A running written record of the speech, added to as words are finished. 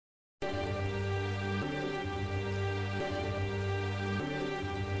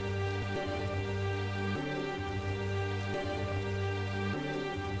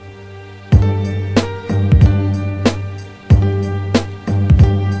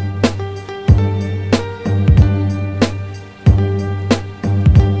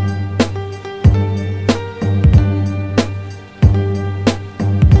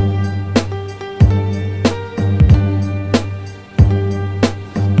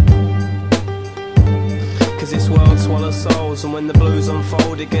souls, and when the blues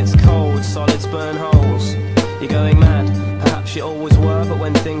unfold it gets cold, solids burn holes. You're going mad, perhaps you always were, but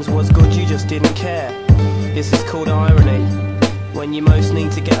when things was good you just didn't care. This is called irony. When you most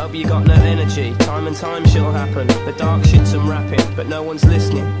need to get up you got no energy. Time and time shit'll happen, the dark shit's rapping, but no one's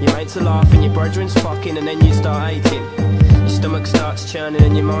listening. Your mates are laughing, your brethren's fucking, and then you start hating. Your stomach starts churning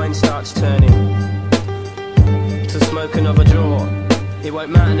and your mind starts turning to smoke another draw. It won't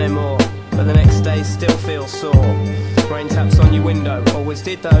matter no more, but the next day still feels sore. Rain taps on your window, always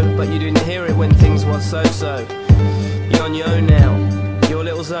did though, but you didn't hear it when things was so-so. You're on your own now, your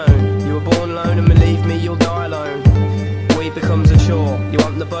little zone. You were born alone and believe me, you'll die alone. Weed becomes a chore, you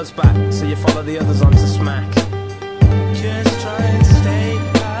want the buzz back, so you follow the others on to smack. Just trying to stay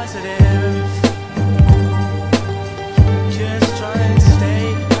positive. Just trying to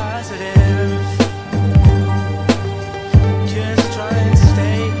stay positive. Just trying to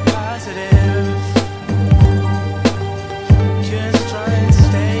stay positive. Just trying to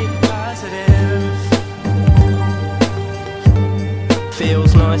stay positive.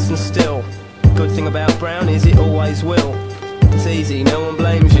 Feels nice and still. Good thing about brown is it always will. It's easy, no one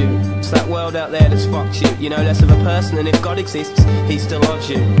blames you. It's that world out there that's fucked you. You're no less of a person, and if God exists, he still loves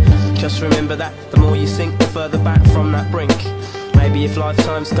you. Just remember that the more you sink, the further back from that brink. Maybe if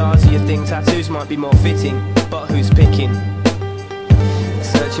lifetime scars are your thing, tattoos might be more fitting, but who's picking?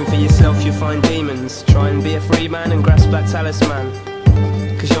 Searching for yourself, you'll find demons. Try and be a free man and grasp that talisman,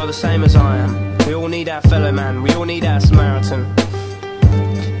 cause you're the same as I am. We all need our fellow man, we all need our Samaritan.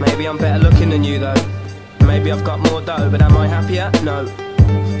 Maybe I'm better looking than you though. Maybe I've got more dough, but am I happier? No.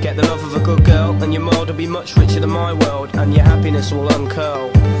 Get the love of a good girl and your world will be much richer than my world, and your happiness will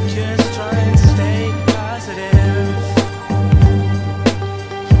uncurl. Just trying to stay positive.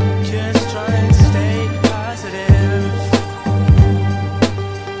 Just trying to stay positive.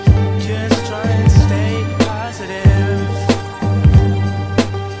 Just trying to stay positive.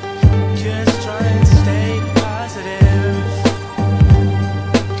 Just trying to stay positive.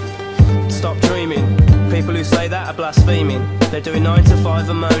 Stop dreaming. People who say that are blaspheming. They're doing 9 to 5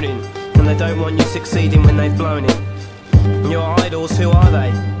 and moaning, and they don't want you succeeding when they've blown it. And your idols, who are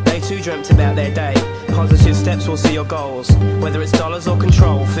they? They too dreamt about their day. Positive steps will see your goals. Whether it's dollars or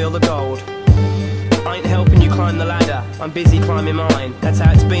control, feel the gold. I ain't helping you climb the ladder, I'm busy climbing mine. That's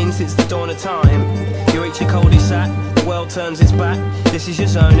how it's been since the dawn of time. You reach your cul-de-sac, the world turns its back. This is your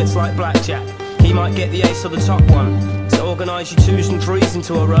zone, it's like blackjack. He might get the ace or the top one. So organise your 2s and 3s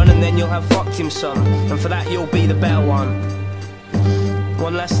into a run, and then you'll have fucked him some. And for that you'll be the better one.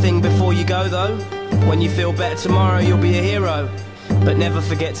 One last thing before you go though. When you feel better tomorrow you'll be a hero, but never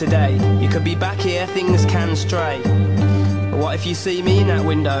forget today. You could be back here, things can stray. But what if you see me in that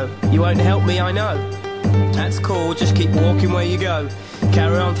window? You won't help me, I know. That's cool, just keep walking where you go.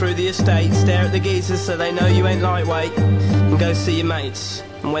 Carry on through the estate, stare at the geezers so they know you ain't lightweight, and go see your mates.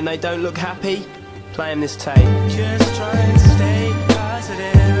 And when they don't look happy, play them this tape. Just trying to stay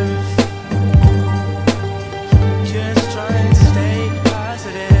positive. Just trying to stay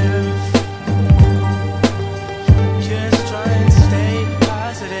positive. Just trying to stay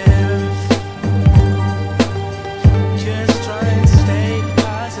positive. Just trying to stay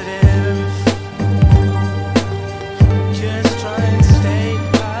positive. Just trying to stay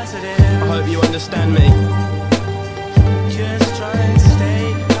positive. I hope you understand me. Just trying to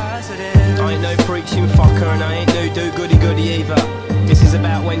stay positive. I ain't no preaching fucker, and I ain't no do-goody-goody either. This is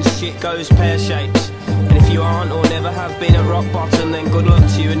about when shit goes pear-shaped. And if you aren't or never have been at rock bottom, then good luck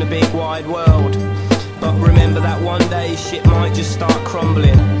to you in the big wide world. But remember that one day shit might just start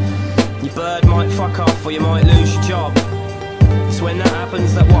crumbling. Your bird might fuck off or you might lose your job. It's when that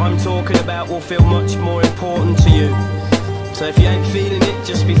happens that what I'm talking about will feel much more important to you. So if you ain't feeling it,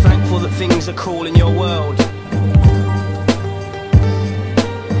 just be thankful that things are cool in your world.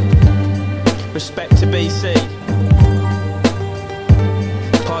 Respect to BC.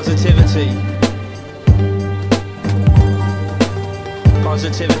 Positivity.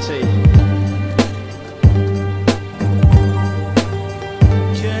 Positivity.